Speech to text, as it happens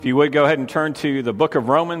If you would go ahead and turn to the book of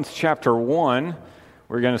Romans chapter 1.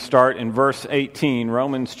 We're going to start in verse 18.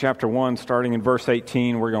 Romans chapter 1, starting in verse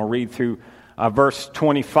 18. We're going to read through verse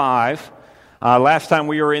 25. Last time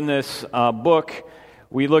we were in this book,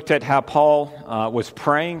 we looked at how Paul was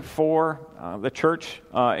praying for the church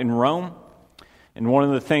in Rome. And one of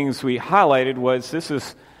the things we highlighted was this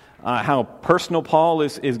is how personal Paul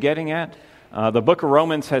is getting at. The book of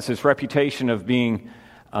Romans has this reputation of being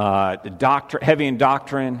heavy in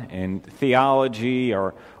doctrine and theology,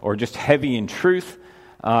 or just heavy in truth,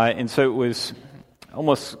 and so it was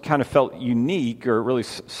almost kind of felt unique, or really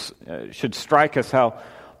should strike us how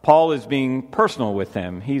Paul is being personal with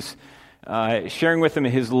them. He's sharing with them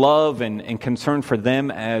his love and concern for them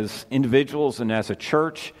as individuals and as a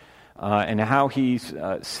church, and how he's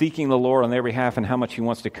seeking the Lord on their behalf, and how much he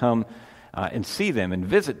wants to come and see them and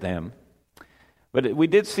visit them. But we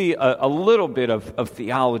did see a little bit of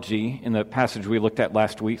theology in the passage we looked at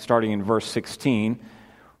last week, starting in verse 16,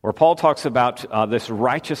 where Paul talks about this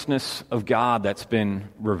righteousness of God that's been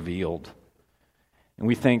revealed. And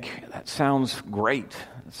we think, that sounds great,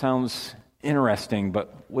 it sounds interesting,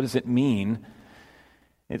 but what does it mean?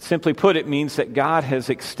 It simply put, it means that God has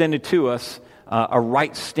extended to us a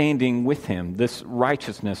right standing with Him, this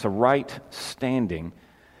righteousness, a right standing,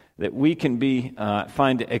 that we can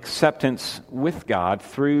find acceptance with God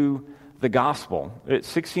through the gospel.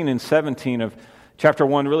 16 and 17 of chapter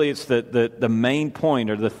 1, really it's the main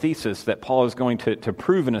point, or the thesis that Paul is going to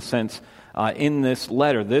prove, in a sense, in this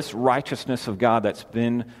letter, this righteousness of God that's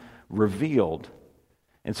been revealed.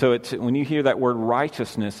 And so when you hear that word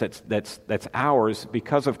righteousness that's ours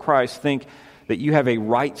because of Christ, think that you have a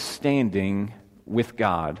right standing with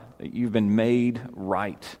God, that you've been made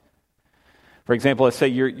right. For example, let's say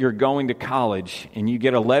you're going to college and you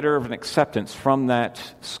get a letter of an acceptance from that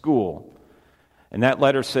school. And that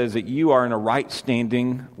letter says that you are in a right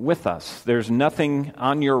standing with us. There's nothing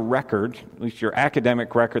on your record, at least your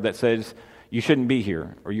academic record, that says you shouldn't be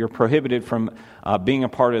here, or you're prohibited from being a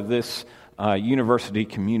part of this university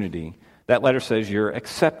community. That letter says you're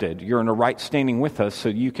accepted. You're in a right standing with us, so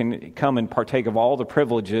you can come and partake of all the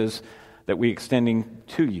privileges that we're extending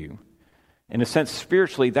to you. In a sense,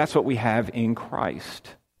 spiritually, that's what we have in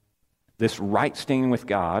Christ. This right standing with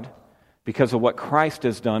God because of what Christ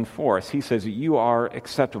has done for us. He says, you are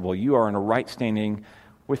acceptable. You are in a right standing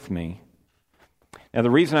with me. Now, the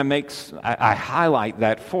reason I highlight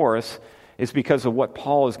that for us is because of what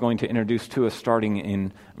Paul is going to introduce to us starting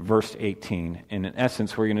in verse 18. And in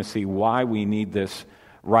essence, we're going to see why we need this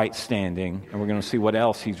right standing, and we're going to see what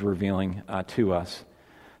else he's revealing to us.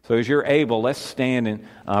 So as you're able, let's stand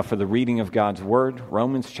for the reading of God's Word,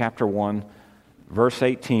 Romans chapter 1, verse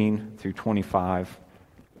 18 through 25.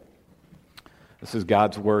 This is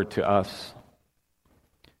God's Word to us.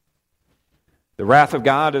 The wrath of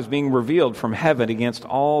God is being revealed from heaven against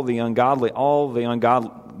all the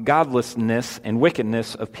godlessness and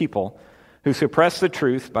wickedness of people who suppress the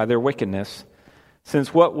truth by their wickedness,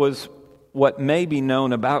 since what may be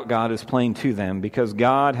known about God is plain to them, because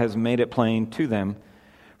God has made it plain to them.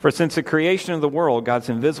 For since the creation of the world, God's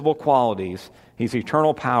invisible qualities, His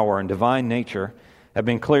eternal power and divine nature, have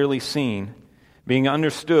been clearly seen, being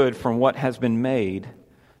understood from what has been made,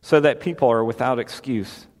 so that people are without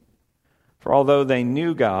excuse. For although they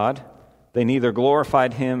knew God, they neither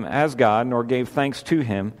glorified Him as God nor gave thanks to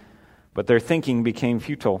Him, but their thinking became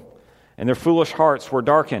futile, and their foolish hearts were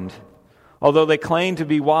darkened. Although they claimed to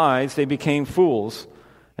be wise, they became fools,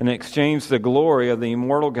 and exchanged the glory of the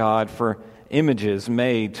immortal God for images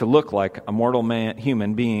made to look like a mortal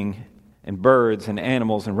human being, and birds and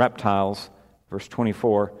animals and reptiles. Verse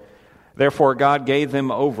 24, therefore God gave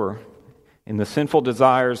them over in the sinful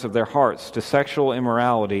desires of their hearts to sexual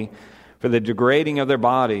immorality, for the degrading of their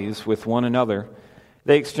bodies with one another.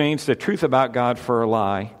 They exchanged the truth about God for a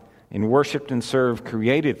lie, and worshipped and served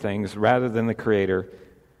created things rather than the Creator,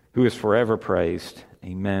 who is forever praised.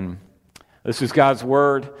 Amen. This is God's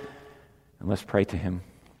Word, and let's pray to Him.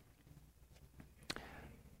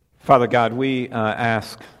 Father God, we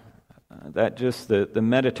ask that just the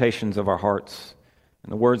meditations of our hearts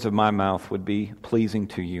and the words of my mouth would be pleasing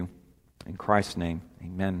to you. In Christ's name,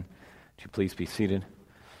 amen. Would you please be seated?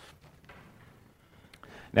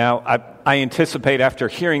 Now, I anticipate after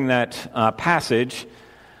hearing that passage,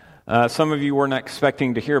 some of you were not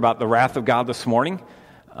expecting to hear about the wrath of God this morning.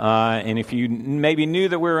 And if you maybe knew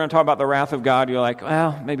that we were going to talk about the wrath of God, you're like,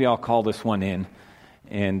 well, maybe I'll call this one in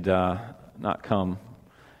and not come.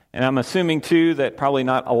 And I'm assuming, too, that probably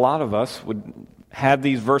not a lot of us would have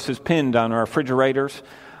these verses pinned on our refrigerators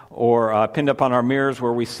or pinned up on our mirrors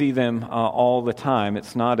where we see them all the time.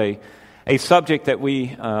 It's not a subject that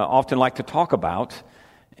we often like to talk about.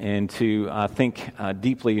 and to think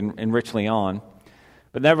deeply and richly on.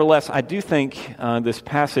 But nevertheless, I do think this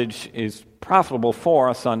passage is profitable for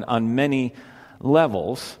us on many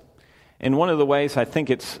levels. And one of the ways I think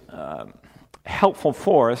it's helpful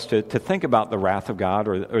for us to think about the wrath of God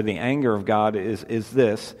or the anger of God is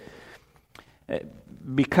this.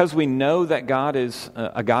 Because we know that God is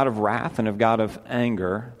a God of wrath and a God of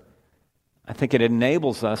anger, I think it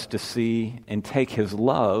enables us to see and take His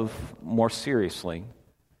love more seriously.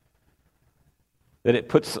 That it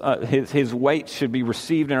puts His weight should be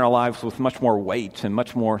received in our lives with much more weight and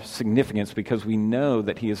much more significance because we know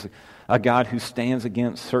that He is a God who stands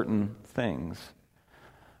against certain things.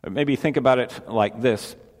 Maybe think about it like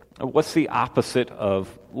this. What's the opposite of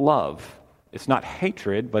love? It's not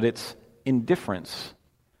hatred, but it's indifference.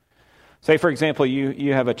 Say, for example,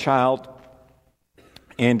 you have a child,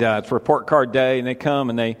 and it's report card day, and they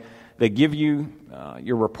come and they give you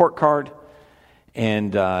your report card,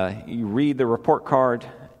 and you read the report card,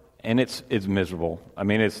 and it's miserable. I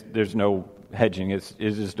mean, there's no hedging. It's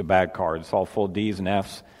just a bad card. It's all full of D's and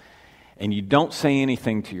F's, and you don't say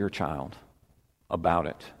anything to your child about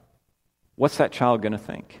it. What's that child going to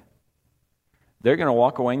think? They're going to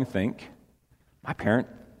walk away and think, my parent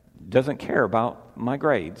doesn't care about my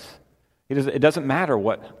grades. It doesn't matter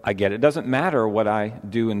what I get. It doesn't matter what I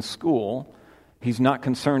do in school. He's not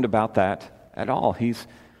concerned about that at all. He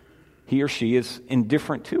or she is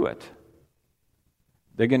indifferent to it.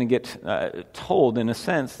 They're going to get told, in a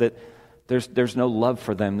sense, that there's no love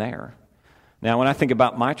for them there. Now, when I think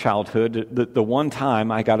about my childhood, the one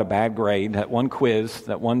time I got a bad grade, that one quiz,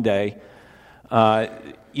 that one day,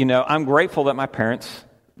 I'm grateful that my parents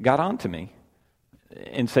got on to me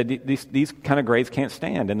and said, these kind of grades can't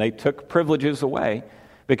stand. And they took privileges away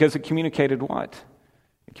because it communicated what?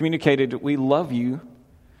 It communicated, we love you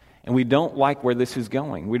and we don't like where this is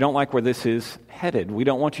going. We don't like where this is headed. We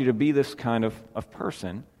don't want you to be this kind of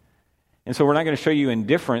person. And so we're not going to show you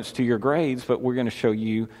indifference to your grades, but we're going to show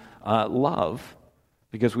you love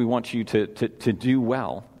because we want you to do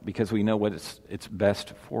well because we know what it's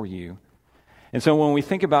best for you. And so when we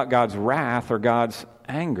think about God's wrath or God's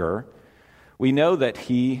anger, we know that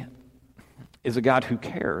He is a God who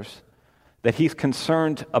cares, that He's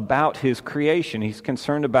concerned about His creation. He's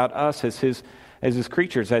concerned about us as His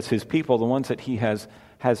creatures, as His people, the ones that He has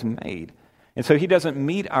made. And so He doesn't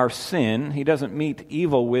meet our sin, He doesn't meet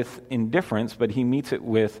evil with indifference, but He meets it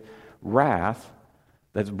with wrath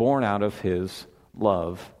that's born out of His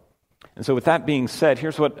love. And so with that being said,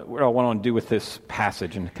 here's what I want to do with this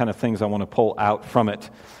passage and kind of things I want to pull out from it.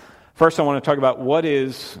 First, I want to talk about what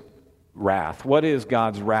is wrath. What is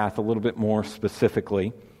God's wrath a little bit more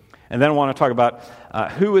specifically? And then I want to talk about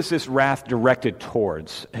who is this wrath directed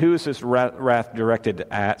towards? Who is this wrath directed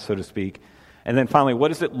at, so to speak? And then finally, what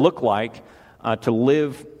does it look like to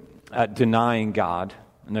live denying God?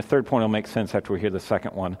 And the third point will make sense after we hear the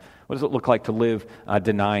second one. What does it look like to live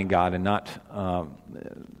denying God and not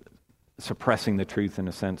suppressing the truth in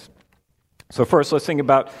a sense? So first, let's think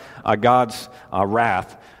about God's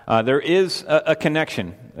wrath. There is a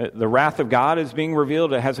connection. The wrath of God is being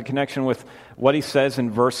revealed. It has a connection with what He says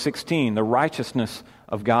in verse 16. The righteousness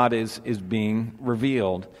of God is being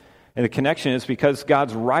revealed. And the connection is because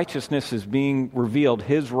God's righteousness is being revealed,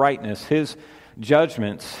 His rightness, His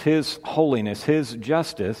judgments, His holiness, His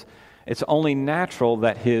justice, it's only natural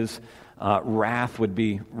that His wrath would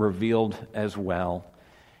be revealed as well.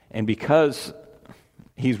 And because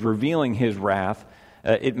He's revealing His wrath,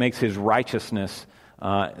 it makes His righteousness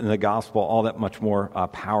in the gospel all that much more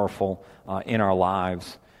powerful in our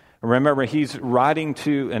lives. Remember, He's writing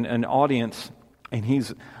to an audience, and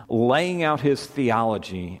He's laying out His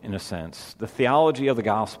theology, in a sense, the theology of the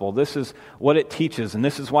gospel. This is what it teaches, and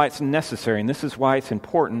this is why it's necessary, and this is why it's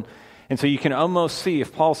important. And so you can almost see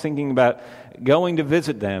if Paul's thinking about going to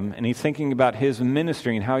visit them, and he's thinking about his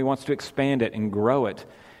ministry and how he wants to expand it and grow it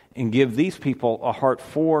and give these people a heart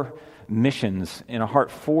for missions and a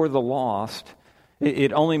heart for the lost,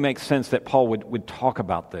 it only makes sense that Paul would talk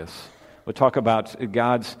about this, would talk about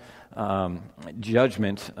God's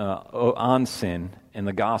judgment on sin and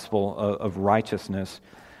the gospel of righteousness.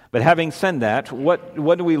 But having said that, what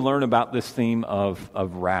do we learn about this theme of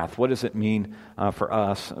wrath? What does it mean for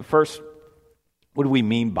us? First, what do we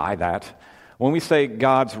mean by that? When we say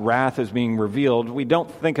God's wrath is being revealed, we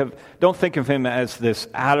don't think of Him as this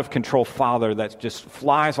out-of-control Father that just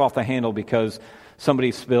flies off the handle because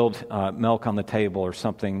somebody spilled milk on the table or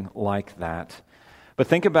something like that. But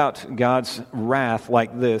think about God's wrath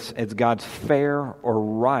like this: it's God's fair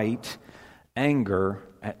or right anger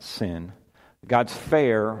at sin. God's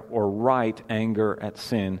fair or right anger at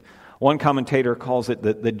sin. One commentator calls it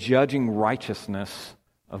the judging righteousness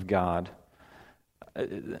of God.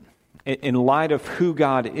 In light of who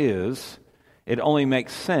God is, it only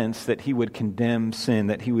makes sense that he would condemn sin,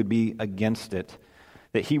 that he would be against it,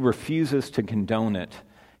 that he refuses to condone it.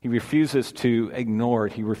 He refuses to ignore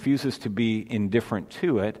it. He refuses to be indifferent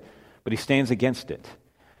to it, but he stands against it.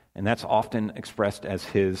 And that's often expressed as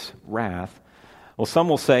his wrath. Well, some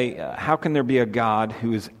will say, how can there be a God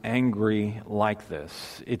who is angry like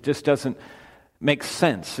this? It just doesn't make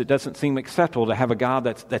sense. It doesn't seem acceptable to have a God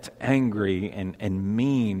that's angry and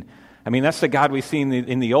mean. I mean, that's the God we see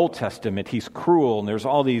in the Old Testament. He's cruel, and there's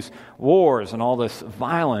all these wars and all this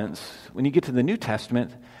violence. When you get to the New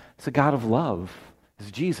Testament, it's a God of love. It's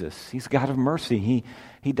Jesus. He's a God of mercy.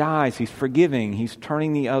 He dies. He's forgiving. He's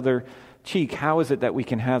turning the other cheek. How is it that we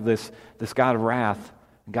can have this God of wrath,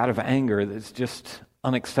 God of anger that's just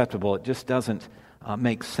unacceptable? It just doesn't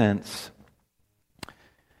make sense.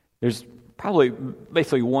 There's probably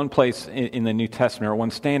basically one place in the New Testament, or one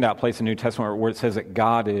standout place in the New Testament where it says that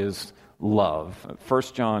God is love. 1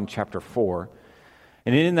 John chapter 4.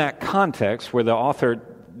 And in that context, where the author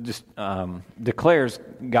just declares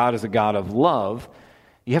God is a God of love,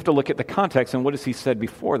 you have to look at the context and what has he said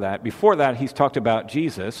before that. Before that, he's talked about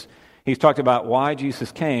Jesus. He's talked about why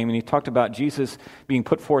Jesus came, and he talked about Jesus being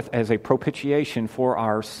put forth as a propitiation for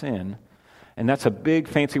our sin. And that's a big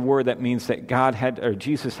fancy word that means that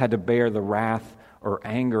Jesus had to bear the wrath or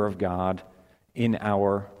anger of God in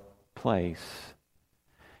our place.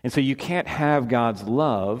 And so you can't have God's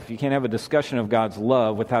love, you can't have a discussion of God's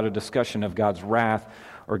love without a discussion of God's wrath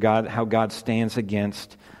or how God stands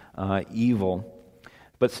against evil.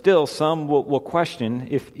 But still, some will question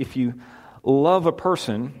if you love a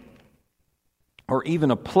person or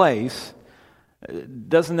even a place,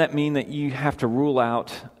 doesn't that mean that you have to rule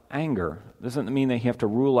out anger? Doesn't it mean that you have to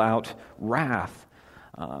rule out wrath?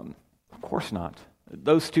 Of course not.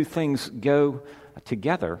 Those two things go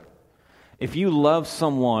together. If you love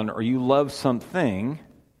someone or you love something,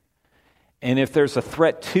 and if there's a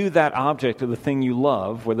threat to that object or the thing you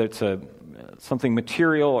love, whether it's something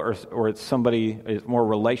material or it's somebody it's more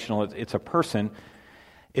relational, it's a person,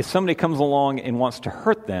 if somebody comes along and wants to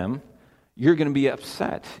hurt them, you're going to be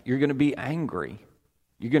upset. You're going to be angry.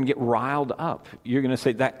 You're going to get riled up. You're going to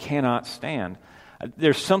say, that cannot stand.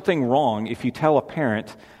 There's something wrong if you tell a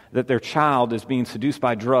parent that their child is being seduced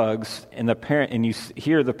by drugs and you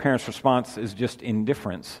hear the parent's response is just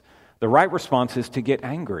indifference. The right response is to get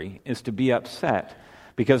angry, is to be upset,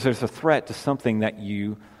 because there's a threat to something that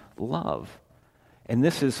you love. And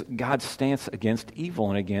this is God's stance against evil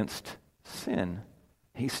and against sin.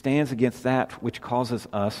 He stands against that which causes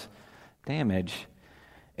us damage.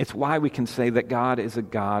 It's why we can say that God is a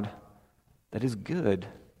God that is good.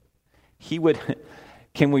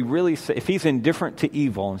 Can we really say, if he's indifferent to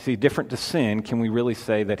evil and if he's indifferent to sin, can we really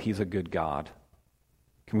say that he's a good God?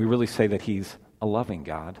 Can we really say that he's a loving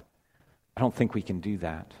God? I don't think we can do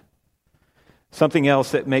that. Something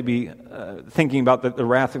else that may be thinking about the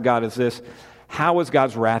wrath of God is this: how is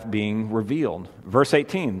God's wrath being revealed? Verse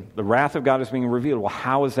 18, the wrath of God is being revealed. Well,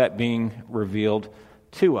 how is that being revealed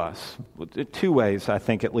to us? Two ways, I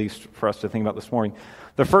think, at least, for us to think about this morning.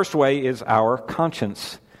 The first way is our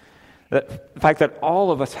conscience. The fact that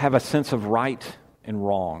all of us have a sense of right and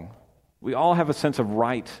wrong. We all have a sense of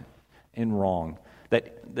right and wrong.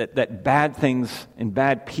 That bad things and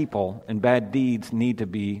bad people and bad deeds need to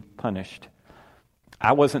be punished.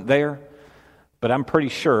 I wasn't there, but I'm pretty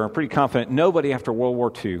confident, nobody after World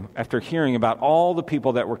War II, after hearing about all the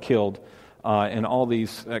people that were killed in all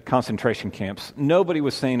these concentration camps, nobody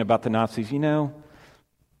was saying about the Nazis,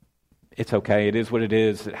 it's okay, it is what it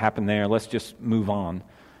is, it happened there, let's just move on.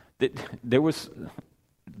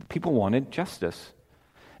 People wanted justice.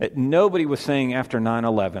 Nobody was saying after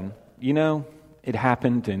 9/11, it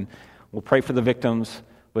happened and we'll pray for the victims,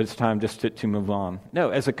 but it's time just to move on. No,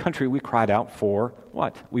 as a country, we cried out for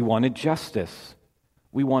what? We wanted justice.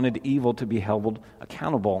 We wanted evil to be held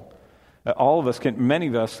accountable. Many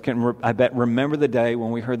of us can, I bet, remember the day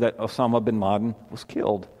when we heard that Osama bin Laden was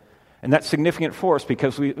killed. And that's significant for us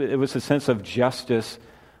because it was a sense of justice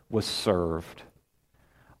was served.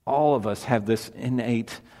 All of us have this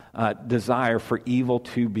innate desire for evil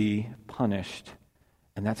to be punished.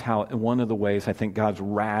 And that's how, one of the ways I think God's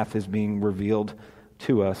wrath is being revealed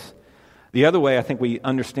to us. The other way I think we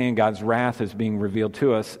understand God's wrath is being revealed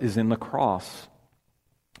to us is in the cross.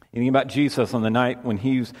 You think about Jesus on the night when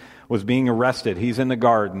he was being arrested. He's in the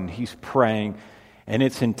garden. He's praying. And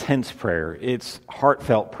it's intense prayer. It's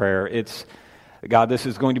heartfelt prayer. It's, God, this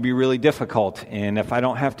is going to be really difficult. And if I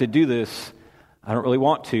don't have to do this, I don't really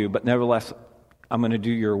want to. But nevertheless, I'm going to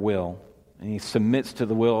do your will. And he submits to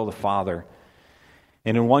the will of the Father.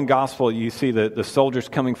 And in one gospel, you see the soldiers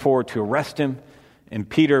coming forward to arrest him, and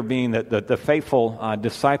Peter, being the faithful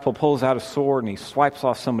disciple, pulls out a sword and he swipes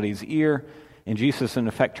off somebody's ear, and Jesus, in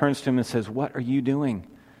effect, turns to him and says, "What are you doing?"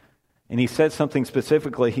 And he said something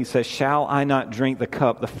specifically. He says, "Shall I not drink the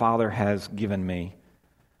cup the Father has given me?"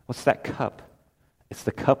 What's that cup? It's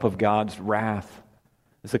the cup of God's wrath.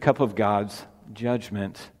 It's the cup of God's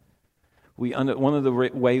judgment. One of the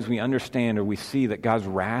ways we understand or we see that God's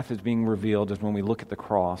wrath is being revealed is when we look at the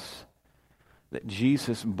cross. That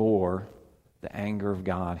Jesus bore the anger of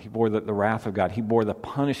God. He bore the wrath of God. He bore the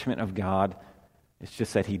punishment of God. It's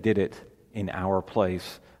just that he did it in our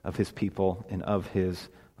place of his people and of his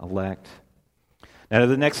elect. Now,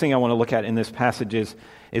 the next thing I want to look at in this passage is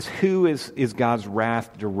who is God's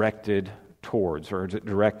wrath directed towards, or is it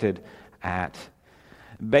directed at?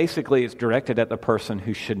 Basically, it's directed at the person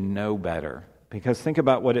who should know better. Because think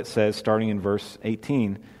about what it says starting in verse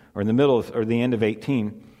 18, or in the middle or the end of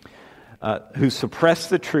 18, who suppress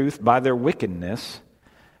the truth by their wickedness,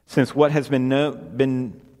 since what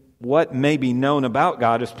may be known about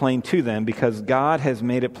God is plain to them, because God has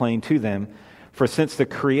made it plain to them. For since the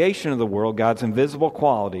creation of the world, God's invisible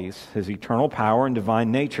qualities, his eternal power and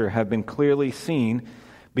divine nature, have been clearly seen,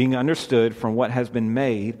 being understood from what has been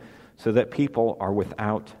made, so that people are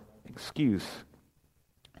without excuse.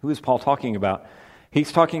 Who is Paul talking about?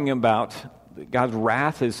 He's talking about God's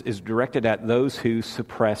wrath is directed at those who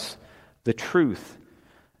suppress the truth,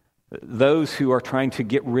 those who are trying to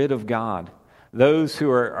get rid of God, those who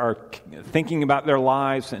are thinking about their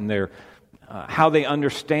lives and their how they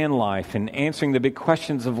understand life and answering the big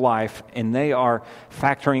questions of life, and they are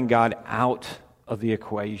factoring God out of the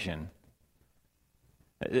equation.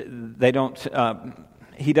 They don't.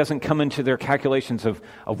 He doesn't come into their calculations of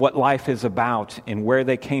what life is about and where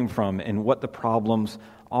they came from and what the problems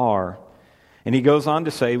are. And he goes on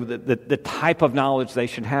to say that the type of knowledge they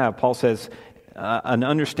should have. Paul says an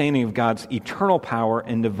understanding of God's eternal power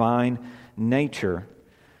and divine nature.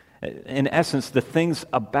 In essence, the things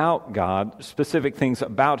about God, specific things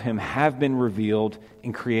about him, have been revealed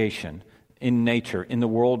in creation, in nature, in the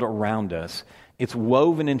world around us. It's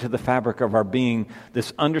woven into the fabric of our being,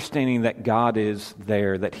 this understanding that God is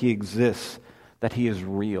there, that he exists, that he is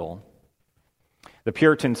real. The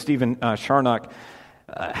Puritan Stephen Charnock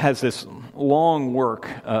has this long work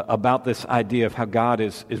about this idea of how God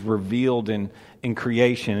is revealed in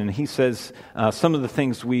creation. And he says some of the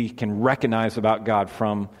things we can recognize about God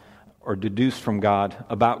from, or deduce from God,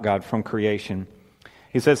 about God from creation.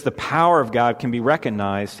 He says the power of God can be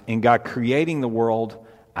recognized in God creating the world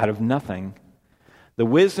out of nothing. The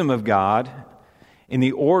wisdom of God in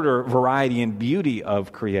the order, variety, and beauty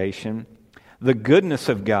of creation, the goodness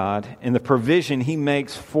of God in the provision he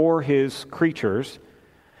makes for his creatures,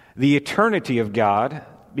 the eternity of God,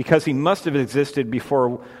 because he must have existed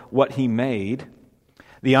before what he made,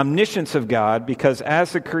 the omniscience of God, because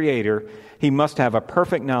as the creator, he must have a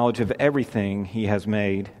perfect knowledge of everything he has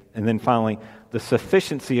made, and then finally, the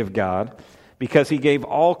sufficiency of God, because he gave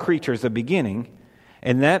all creatures a beginning,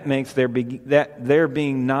 and that makes their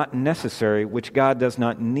being not necessary, which God does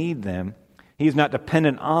not need them. He is not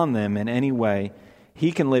dependent on them in any way.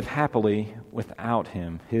 He can live happily without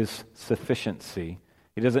him, his sufficiency.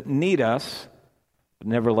 He doesn't need us, but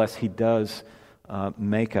nevertheless he does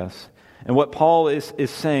make us. And what Paul is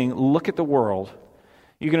saying, look at the world.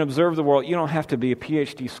 You can observe the world. You don't have to be a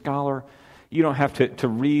PhD scholar. You don't have to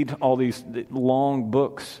read all these long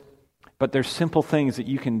books. But there's simple things that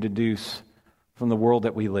you can deduce from the world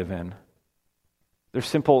that we live in. There's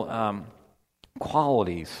simple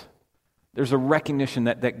qualities. There's a recognition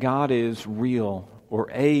that God is real,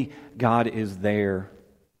 or God is there,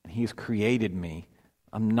 and he's created me.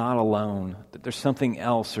 I'm not alone. That there's something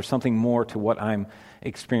else or something more to what I'm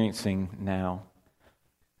experiencing now.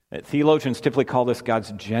 Theologians typically call this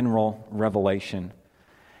God's general revelation.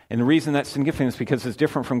 And the reason that's significant is because it's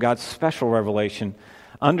different from God's special revelation.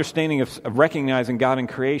 Understanding of recognizing God in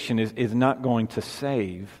creation is not going to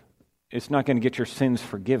save. It's not going to get your sins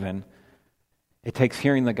forgiven. It takes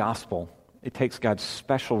hearing the gospel. It takes God's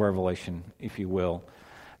special revelation, if you will.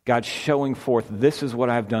 God showing forth, this is what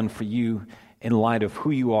I've done for you in light of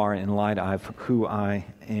who you are, in light of who I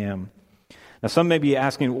am. Now, some may be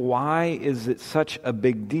asking, why is it such a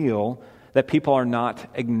big deal that people are not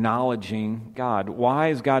acknowledging God? Why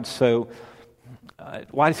is God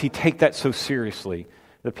why does he take that so seriously,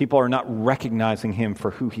 that people are not recognizing him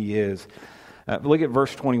for who he is? Look at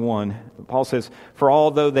verse 21. Paul says, "For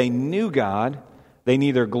although they knew God, they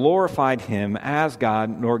neither glorified him as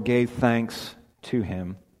God nor gave thanks to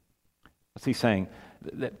him." What's he saying?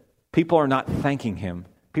 That people are not thanking him.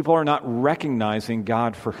 People are not recognizing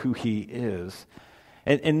God for who he is.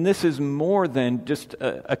 And this is more than just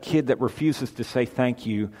a kid that refuses to say thank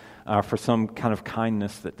you for some kind of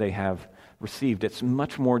kindness that they have received. It's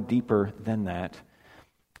much more deeper than that.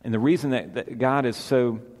 And the reason that God is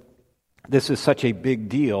this is such a big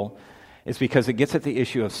deal is because it gets at the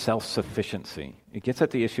issue of self-sufficiency. It gets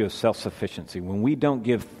at the issue of self-sufficiency. When we don't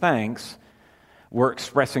give thanks, we're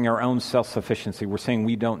expressing our own self-sufficiency. We're saying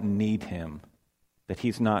we don't need Him, that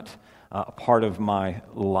He's not a part of my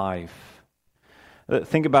life.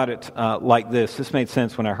 Think about it like this. This made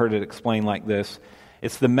sense when I heard it explained like this.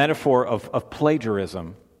 It's the metaphor of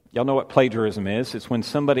plagiarism. Y'all know what plagiarism is. It's when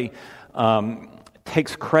somebody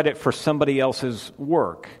takes credit for somebody else's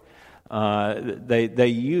work. They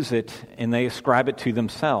use it and they ascribe it to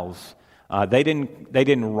themselves. They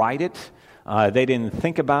didn't write it. They didn't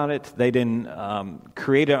think about it. They didn't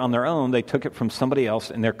create it on their own. They took it from somebody else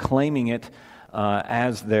and they're claiming it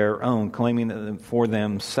as their own, claiming it for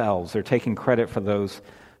themselves. They're taking credit for those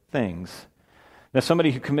things. Now,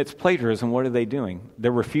 somebody who commits plagiarism, what are they doing?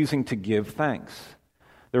 They're refusing to give thanks.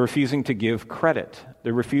 They're refusing to give credit.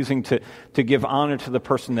 They're refusing to give honor to the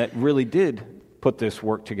person that really did put this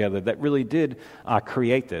work together, that really did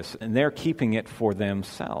create this, and they're keeping it for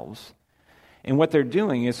themselves. And what they're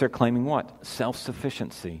doing is they're claiming what?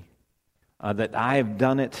 Self-sufficiency. That I have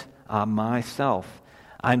done it myself.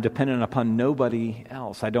 I'm dependent upon nobody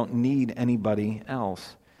else. I don't need anybody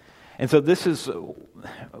else. And so this is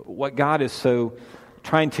what God is so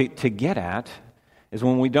trying to get at, is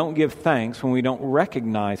when we don't give thanks, when we don't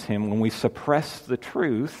recognize Him, when we suppress the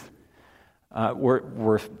truth,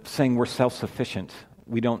 we're saying we're self-sufficient.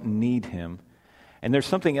 We don't need Him. And there's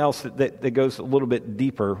something else that goes a little bit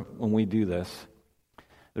deeper when we do this.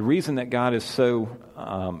 The reason that God is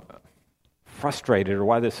so frustrated, or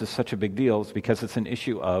why this is such a big deal, is because it's an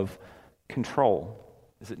issue of control.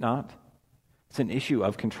 Is it not? It's an issue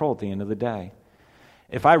of control at the end of the day.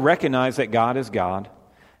 If I recognize that God is God,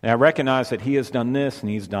 and I recognize that He has done this and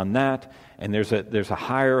He's done that, and there's a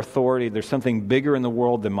higher authority, there's something bigger in the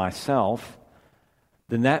world than myself,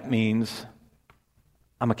 then that means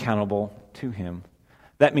I'm accountable to Him.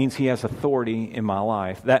 That means He has authority in my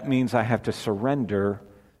life. That means I have to surrender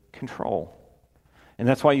control. And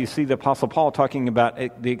that's why you see the Apostle Paul talking about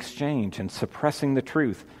the exchange and suppressing the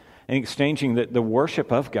truth and exchanging the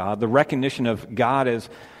worship of God, the recognition of God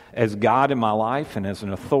as God in my life and as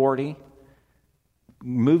an authority,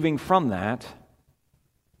 moving from that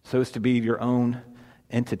so as to be your own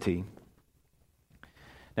entity.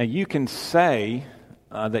 Now you can say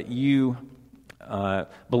that you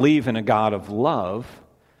believe in a God of love,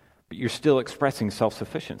 but you're still expressing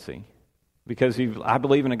self-sufficiency. Because I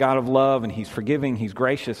believe in a God of love, and He's forgiving, He's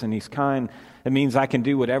gracious, and He's kind. It means I can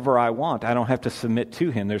do whatever I want. I don't have to submit to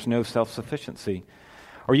Him. There's no self-sufficiency.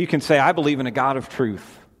 Or you can say, I believe in a God of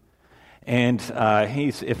truth. And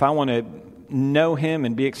if I want to know Him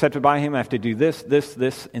and be accepted by Him, I have to do this,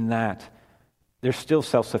 and that. There's still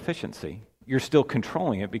self-sufficiency. You're still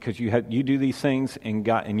controlling it because you do these things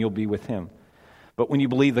and you'll be with Him. But when you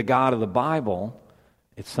believe the God of the Bible,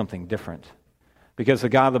 it's something different. Because the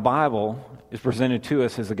God of the Bible is presented to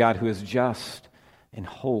us as a God who is just and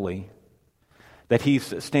holy, that He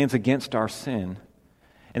stands against our sin,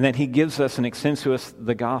 and that He gives us and extends to us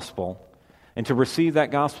the gospel. And to receive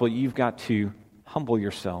that gospel, you've got to humble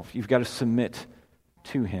yourself. You've got to submit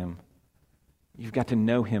to Him. You've got to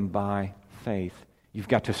know Him by faith. You've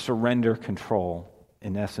got to surrender control,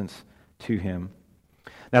 in essence, to Him.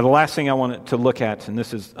 Now, the last thing I want to look at, and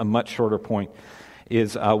this is a much shorter point,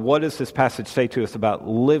 is what does this passage say to us about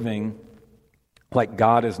living like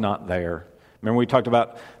God is not there? Remember we talked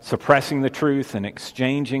about suppressing the truth and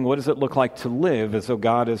exchanging. What does it look like to live as though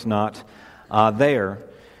God is not there?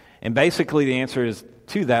 And basically the answer is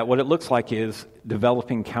to that, what it looks like is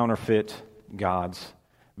developing counterfeit gods,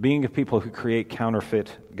 being a people who create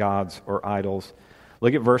counterfeit gods or idols.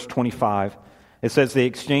 Look at verse 25. It says, they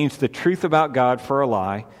exchanged the truth about God for a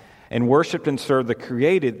lie, and worshipped and served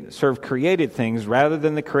created things rather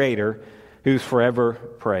than the Creator, who's forever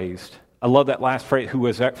praised. I love that last phrase, who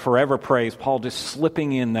is forever praised. Paul just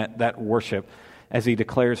slipping in that worship as he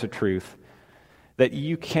declares the truth. That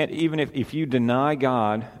you can't, even if you deny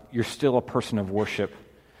God, you're still a person of worship.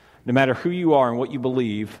 No matter who you are and what you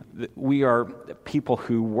believe, we are people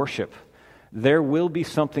who worship. There will be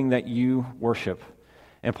something that you worship.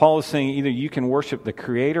 And Paul is saying either you can worship the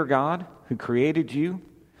Creator God who created you,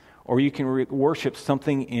 or you can worship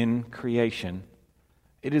something in creation.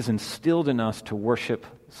 It is instilled in us to worship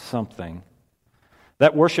something.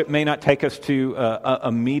 That worship may not take us to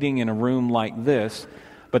a meeting in a room like this,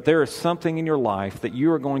 but there is something in your life that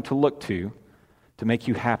you are going to look to make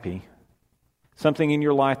you happy. Something in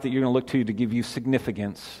your life that you're going to look to give you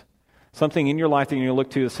significance. Something in your life that you're going to look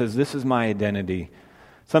to that says, this is my identity.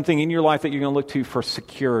 Something in your life that you're going to look to for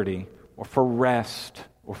security or for rest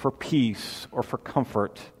or for peace or for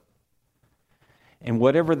comfort. And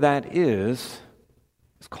whatever that is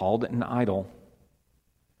called an idol.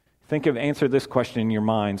 Answer this question in your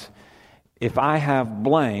minds. If I have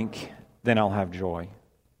blank, then I'll have joy.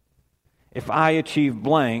 If I achieve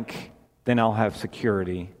blank, then I'll have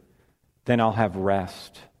security. Then I'll have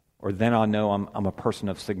rest. Or then I'll know I'm a person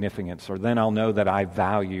of significance. Or then I'll know that I'm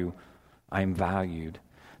valued.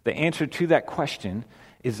 The answer to that question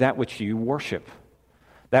is that which you worship.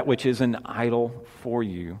 That which is an idol for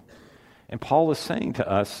you. And Paul is saying to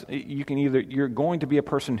us, you're going to be a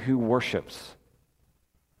person who worships.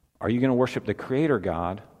 Are you going to worship the Creator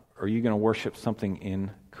God, or are you going to worship something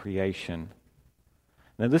in creation?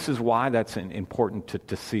 Now, this is why that's important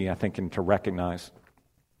to see, I think, and to recognize.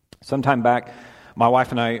 Sometime back, my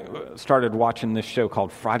wife and I started watching this show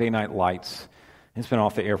called Friday Night Lights. It's been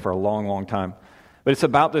off the air for a long, long time. But it's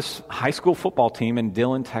about this high school football team in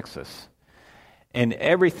Dillon, Texas. And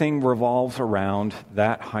everything revolves around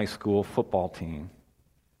that high school football team.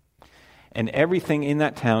 And everything in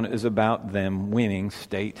that town is about them winning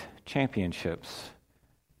state championships.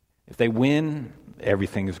 If they win,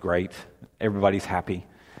 everything is great. Everybody's happy.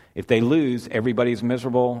 If they lose, everybody's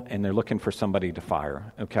miserable, and they're looking for somebody to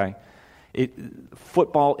fire, okay?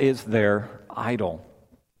 Football is their idol.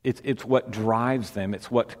 It's what drives them.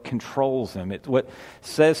 It's what controls them. It's what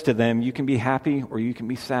says to them, you can be happy or you can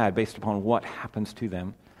be sad based upon what happens to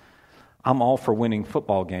them. I'm all for winning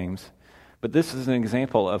football games, but this is an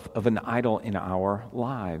example of an idol in our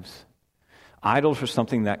lives. Idols are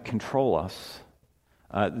something that control us.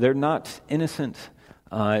 They're not innocent.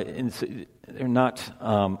 They're not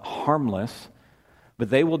harmless, but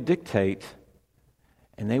they will dictate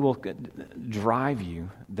and they will drive you.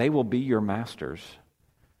 They will be your masters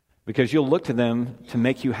because you'll look to them to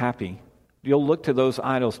make you happy. You'll look to those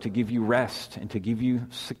idols to give you rest and to give you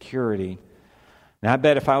security. Now, I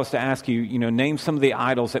bet if I was to ask you, name some of the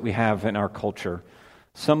idols that we have in our culture,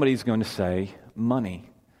 somebody's going to say money.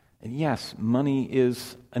 And yes, money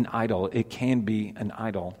is an idol. It can be an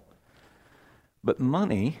idol. But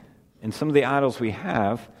money, and some of the idols we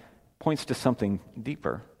have, points to something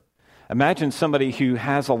deeper. Imagine somebody who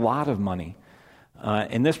has a lot of money.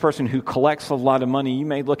 And this person who collects a lot of money, you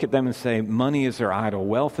may look at them and say, money is their idol,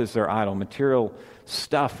 wealth is their idol, material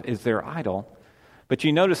stuff is their idol. But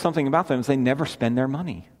you notice something about them is they never spend their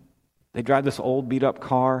money. They drive this old beat-up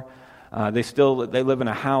car. They live in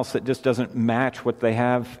a house that just doesn't match what they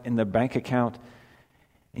have in their bank account.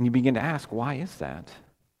 And you begin to ask, why is that?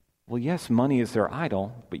 Well, yes, money is their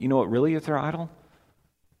idol, but you know what really is their idol?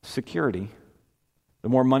 Security. The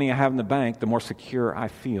more money I have in the bank, the more secure I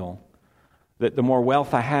feel. That the more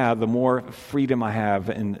wealth I have, the more freedom I have,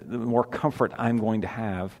 and the more comfort I'm going to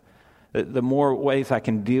have. The more ways I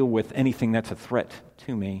can deal with anything that's a threat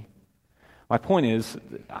to me. My point is,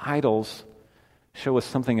 idols show us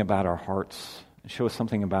something about our hearts, show us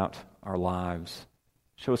something about our lives,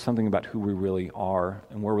 show us something about who we really are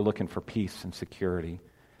and where we're looking for peace and security.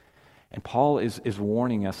 And Paul is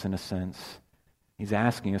warning us in a sense. He's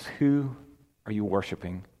asking us, who are you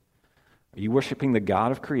worshiping? Are you worshiping the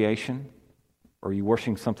God of creation, or are you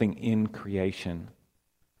worshiping something in creation?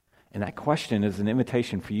 And that question is an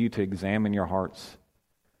invitation for you to examine your hearts,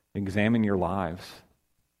 examine your lives,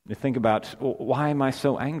 to think about, well, why am I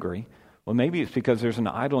so angry? Well, maybe it's because there's an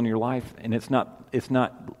idol in your life and it's not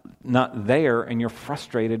there, and you're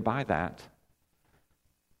frustrated by that.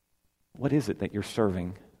 What is it that you're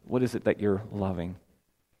serving? What is it that you're loving?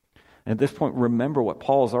 And at this point, remember what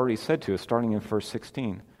Paul has already said to us, starting in verse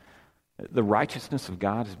 16. The righteousness of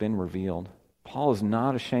God has been revealed. Paul is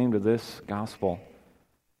not ashamed of this gospel.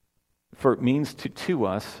 For it means to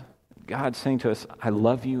us, God saying to us, I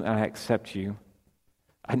love you and I accept you.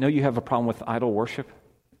 I know you have a problem with idol worship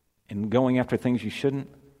and going after things you shouldn't,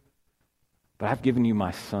 but I've given you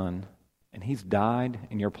my son, and he's died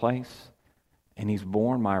in your place, and he's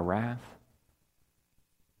borne my wrath.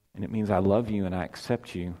 And it means I love you and I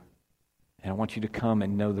accept you. And I want you to come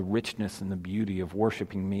and know the richness and the beauty of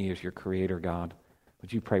worshiping me as your creator, God.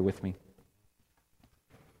 Would you pray with me?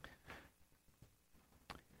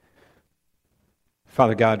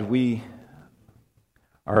 Father God, we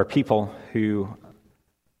are a people who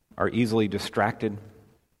are easily distracted,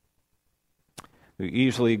 who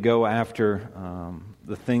easily go after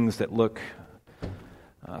the things that look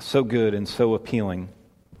so good and so appealing,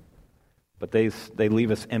 but they leave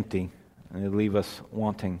us empty and they leave us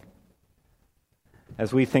wanting.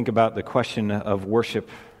 As we think about the question of worship,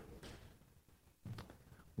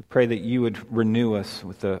 We pray that you would renew us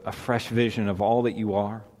with a fresh vision of all that you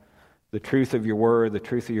are, the truth of your word, the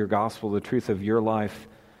truth of your gospel, the truth of your life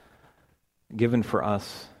given for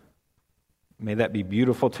us. May that be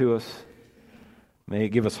beautiful to us. May it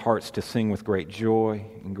give us hearts to sing with great joy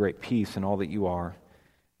and great peace in all that you are.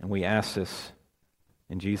 And we ask this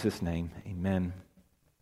in Jesus' name. Amen.